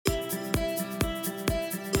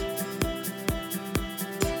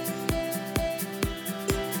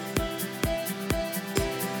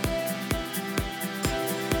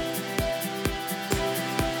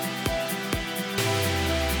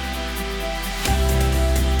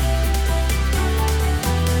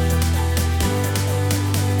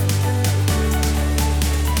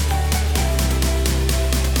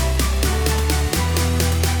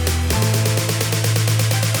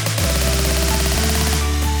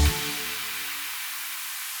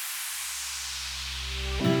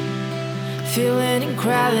Feeling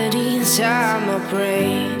gravity inside my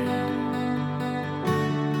brain,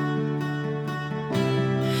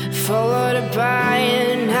 followed by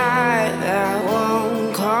a night that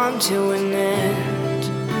won't come to an end.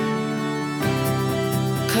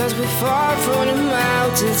 'Cause we're far from the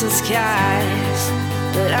mountains and skies,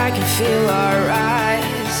 but I can feel our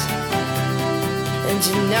rise. And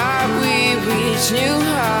tonight we reach new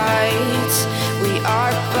heights. We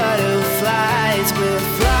are butterflies, we'll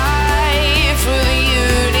fly through the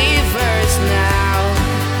universe now.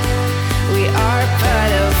 We are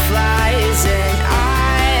butterflies, and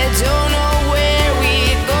I don't know where we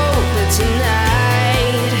go, but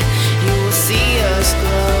tonight you will see us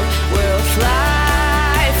glow. We'll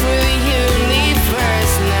fly through the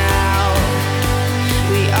universe now.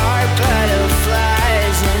 We are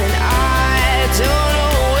butterflies, and I don't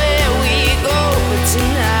know where we go, but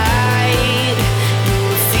tonight you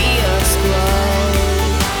will see us glow.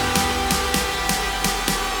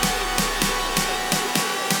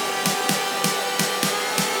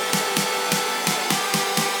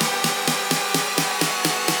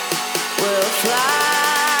 We'll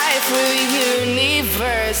fly through the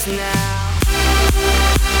universe now.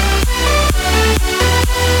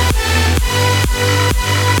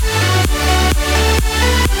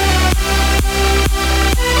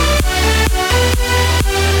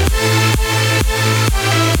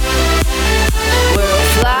 We'll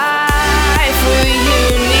fly through the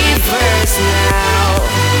universe now.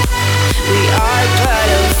 We are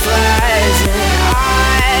butterflies, and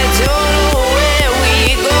I don't know where we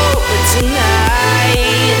go, but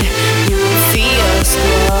tonight you will see us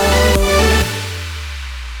glow.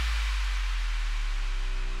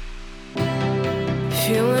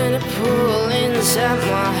 Feeling a pull inside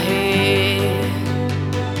my head,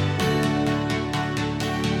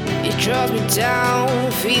 it draws me down,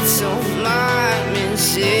 feeds on my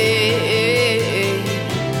mistake.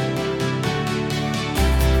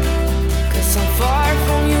 'Cause I'm far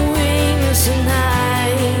from your wings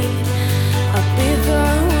tonight. I'll be the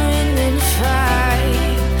wind and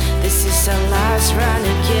fire. This is our last run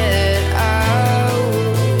to get it out.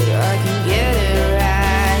 I can get it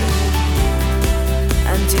right.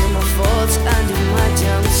 Undo my faults, undo my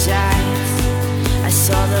downsides. I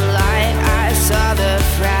saw the light, I saw the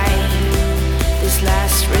fright. This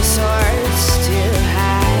last resort's too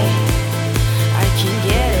high. I can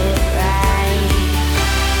get it right,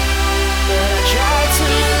 but I tried to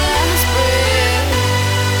my last breath.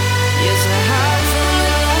 Yes, I hide from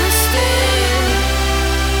the last end.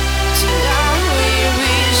 Tonight we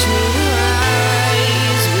reach new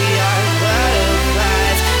heights. We are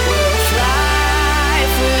butterflies. We'll fly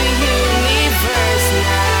through the universe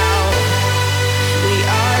now. We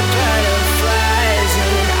are butterflies,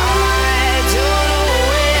 and I don't know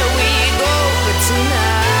where we go, but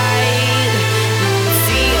tonight you will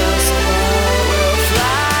see us glow. We'll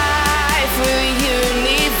fly through the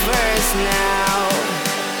universe now.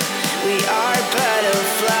 We are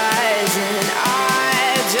butterflies, and I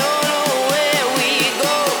don't know where we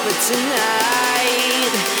go, but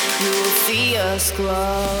tonight you will see us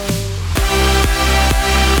glow.